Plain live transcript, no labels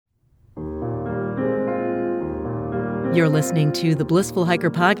You're listening to the Blissful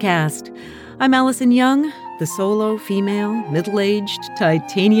Hiker Podcast. I'm Allison Young, the solo, female, middle-aged,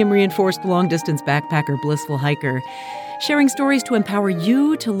 titanium-reinforced long-distance backpacker blissful hiker, sharing stories to empower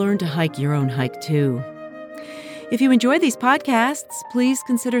you to learn to hike your own hike, too. If you enjoy these podcasts, please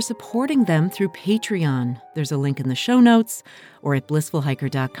consider supporting them through Patreon. There's a link in the show notes or at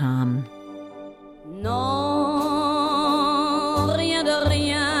blissfulhiker.com. Non, rien de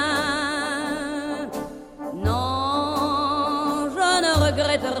rien. Non, je ne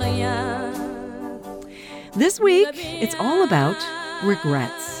regrette rien. This week, it's all about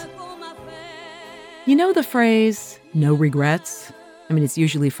regrets. You know the phrase, no regrets? I mean, it's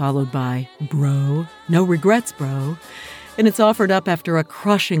usually followed by, bro, no regrets, bro. And it's offered up after a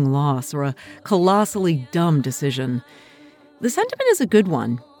crushing loss or a colossally dumb decision. The sentiment is a good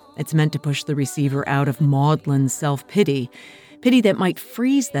one. It's meant to push the receiver out of maudlin self-pity, pity that might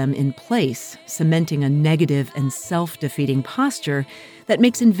freeze them in place, cementing a negative and self-defeating posture that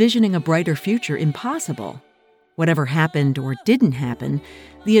makes envisioning a brighter future impossible. Whatever happened or didn't happen,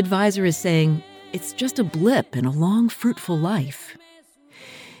 the advisor is saying, it's just a blip in a long, fruitful life.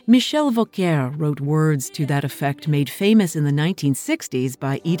 Michel Vauquer wrote words to that effect made famous in the 1960s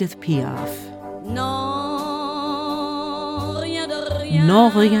by Edith Piaf. Non, rien de rien.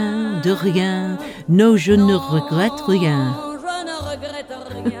 Non rien de rien, no je ne regrette rien. Je ne regrette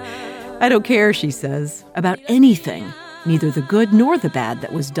rien. I don't care, she says, about anything, neither the good nor the bad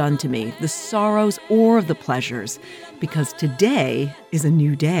that was done to me, the sorrows or the pleasures, because today is a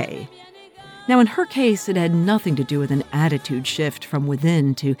new day. Now, in her case, it had nothing to do with an attitude shift from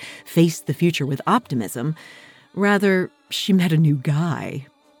within to face the future with optimism. Rather, she met a new guy.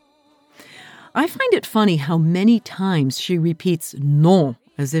 I find it funny how many times she repeats non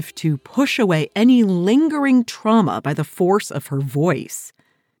as if to push away any lingering trauma by the force of her voice.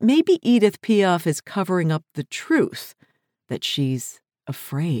 Maybe Edith Piaf is covering up the truth, that she's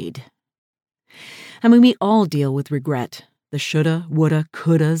afraid. I mean, we all deal with regret. The shoulda, woulda,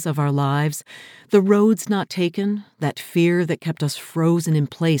 couldas of our lives, the roads not taken, that fear that kept us frozen in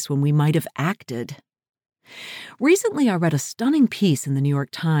place when we might have acted. Recently, I read a stunning piece in the New York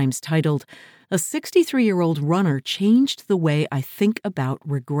Times titled, "A 63-year-old runner changed the way I think about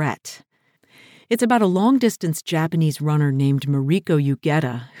regret." It's about a long-distance Japanese runner named Mariko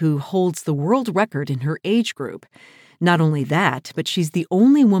Ugeta, who holds the world record in her age group. Not only that, but she's the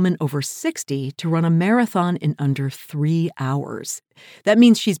only woman over 60 to run a marathon in under 3 hours. That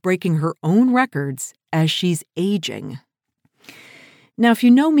means she's breaking her own records as she's aging. Now, if you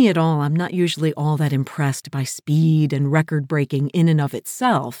know me at all, I'm not usually all that impressed by speed and record-breaking in and of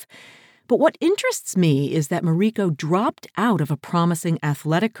itself. But what interests me is that Mariko dropped out of a promising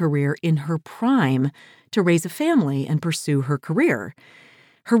athletic career in her prime to raise a family and pursue her career.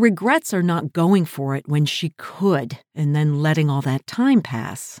 Her regrets are not going for it when she could, and then letting all that time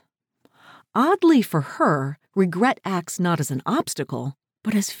pass. Oddly for her, regret acts not as an obstacle,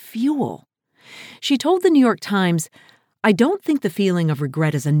 but as fuel. She told the New York Times, "I don't think the feeling of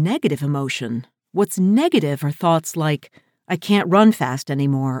regret is a negative emotion. What's negative are thoughts like, I can't run fast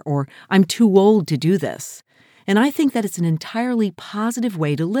anymore, or I'm too old to do this. And I think that it's an entirely positive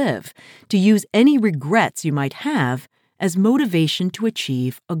way to live, to use any regrets you might have as motivation to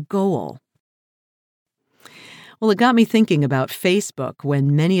achieve a goal." Well, it got me thinking about Facebook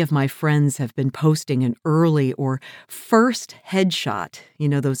when many of my friends have been posting an early or first headshot, you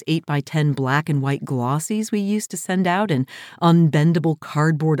know, those 8x10 black and white glossies we used to send out in unbendable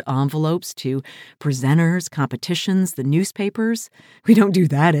cardboard envelopes to presenters, competitions, the newspapers. We don't do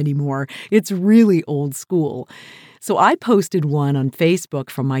that anymore. It's really old school. So I posted one on Facebook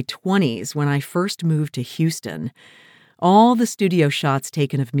from my 20s when I first moved to Houston. All the studio shots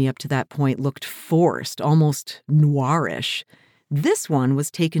taken of me up to that point looked forced, almost noirish. This one was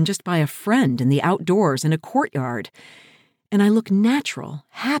taken just by a friend in the outdoors in a courtyard. And I look natural,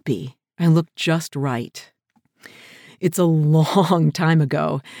 happy. I look just right. It's a long time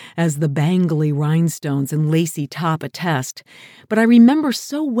ago, as the bangly rhinestones and lacy top attest, but I remember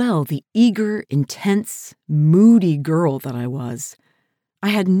so well the eager, intense, moody girl that I was. I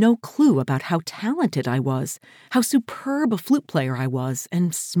had no clue about how talented I was, how superb a flute player I was,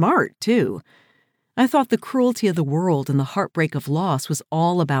 and smart, too. I thought the cruelty of the world and the heartbreak of loss was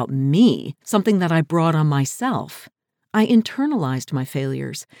all about me, something that I brought on myself. I internalized my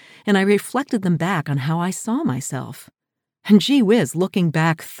failures, and I reflected them back on how I saw myself. And gee whiz, looking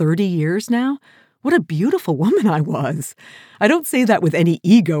back 30 years now, what a beautiful woman I was. I don't say that with any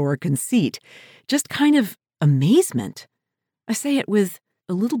ego or conceit, just kind of amazement. I say it with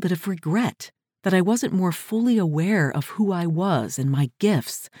a little bit of regret that I wasn't more fully aware of who I was and my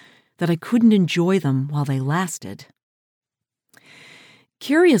gifts, that I couldn't enjoy them while they lasted.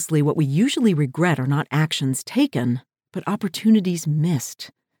 Curiously, what we usually regret are not actions taken, but opportunities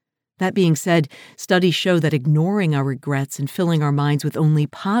missed. That being said, studies show that ignoring our regrets and filling our minds with only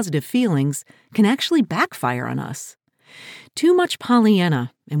positive feelings can actually backfire on us. Too much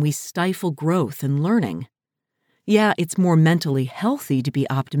Pollyanna, and we stifle growth and learning. Yeah, it's more mentally healthy to be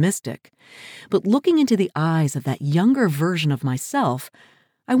optimistic, but looking into the eyes of that younger version of myself,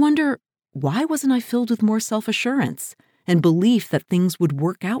 I wonder, why wasn't I filled with more self-assurance and belief that things would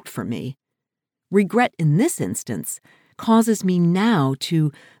work out for me? Regret in this instance causes me now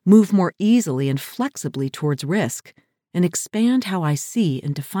to move more easily and flexibly towards risk and expand how I see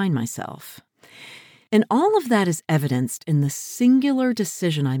and define myself. And all of that is evidenced in the singular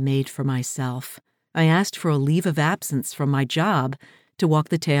decision I made for myself. I asked for a leave of absence from my job to walk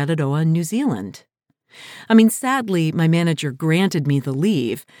the Te Araroa in New Zealand. Sadly, my manager granted me the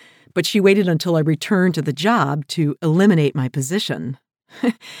leave, but she waited until I returned to the job to eliminate my position.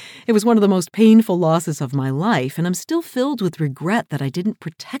 It was one of the most painful losses of my life, and I'm still filled with regret that I didn't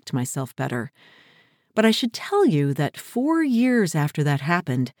protect myself better. But I should tell you that 4 years after that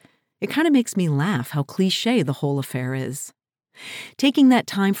happened, it kind of makes me laugh how cliché the whole affair is. Taking that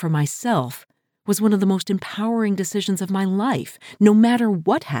time for myself was one of the most empowering decisions of my life, no matter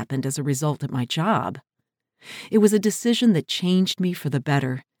what happened as a result at my job. It was a decision that changed me for the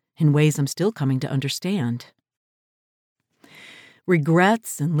better in ways I'm still coming to understand.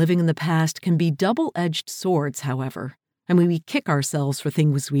 Regrets and living in the past can be double-edged swords, however. And when we kick ourselves for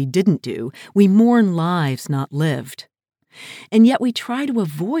things we didn't do, we mourn lives not lived. And yet we try to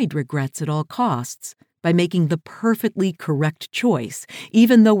avoid regrets at all costs by making the perfectly correct choice,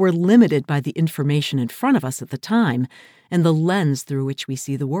 even though we're limited by the information in front of us at the time and the lens through which we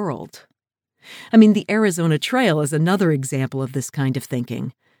see the world. The Arizona Trail is another example of this kind of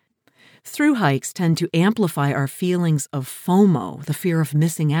thinking. Through hikes tend to amplify our feelings of FOMO, the fear of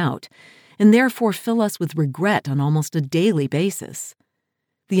missing out, and therefore fill us with regret on almost a daily basis.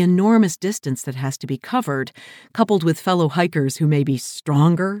 The enormous distance that has to be covered, coupled with fellow hikers who may be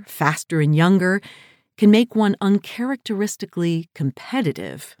stronger, faster, and younger, can make one uncharacteristically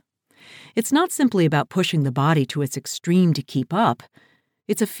competitive. It's not simply about pushing the body to its extreme to keep up.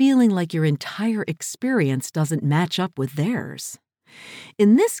 It's a feeling like your entire experience doesn't match up with theirs.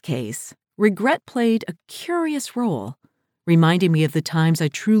 In this case, regret played a curious role, reminding me of the times I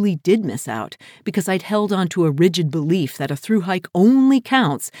truly did miss out because I'd held on to a rigid belief that a thru hike only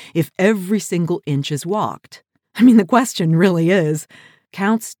counts if every single inch is walked. The question really is,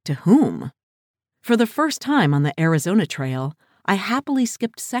 counts to whom? For the first time on the Arizona Trail, I happily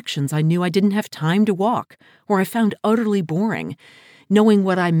skipped sections I knew I didn't have time to walk or I found utterly boring, knowing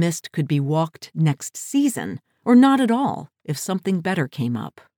what I missed could be walked next season or not at all if something better came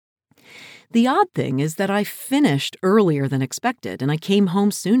up. The odd thing is that I finished earlier than expected and I came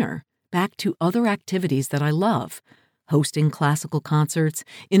home sooner, back to other activities that I love, hosting classical concerts,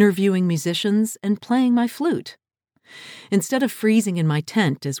 interviewing musicians, and playing my flute. Instead of freezing in my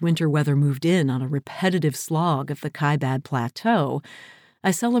tent as winter weather moved in on a repetitive slog of the Kaibab Plateau,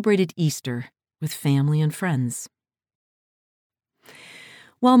 I celebrated Easter with family and friends.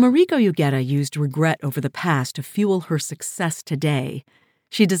 While Mariko Ugeta used regret over the past to fuel her success today,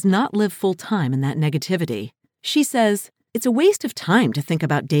 she does not live full-time in that negativity. She says, "It's a waste of time to think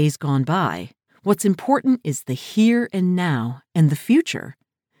about days gone by. What's important is the here and now and the future."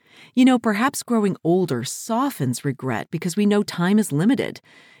 Perhaps growing older softens regret because we know time is limited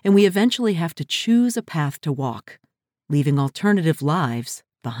and we eventually have to choose a path to walk, leaving alternative lives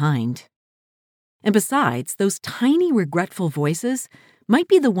behind. And besides, those tiny regretful voices might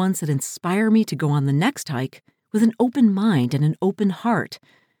be the ones that inspire me to go on the next hike with an open mind and an open heart,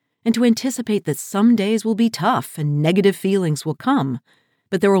 and to anticipate that some days will be tough and negative feelings will come,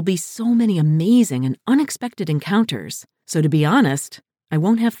 but there will be so many amazing and unexpected encounters. So to be honest, I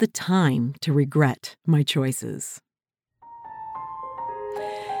won't have the time to regret my choices.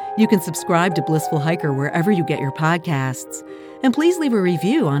 You can subscribe to Blissful Hiker wherever you get your podcasts, and please leave a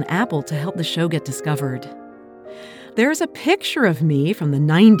review on Apple to help the show get discovered. There's a picture of me from the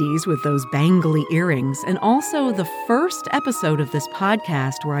 90s with those bangly earrings, and also the first episode of this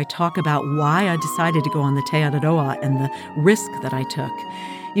podcast where I talk about why I decided to go on the Te Araroa and the risk that I took.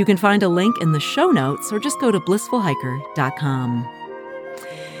 You can find a link in the show notes or just go to blissfulhiker.com.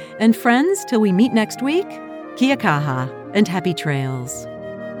 And friends, till we meet next week, kia kaha and happy trails.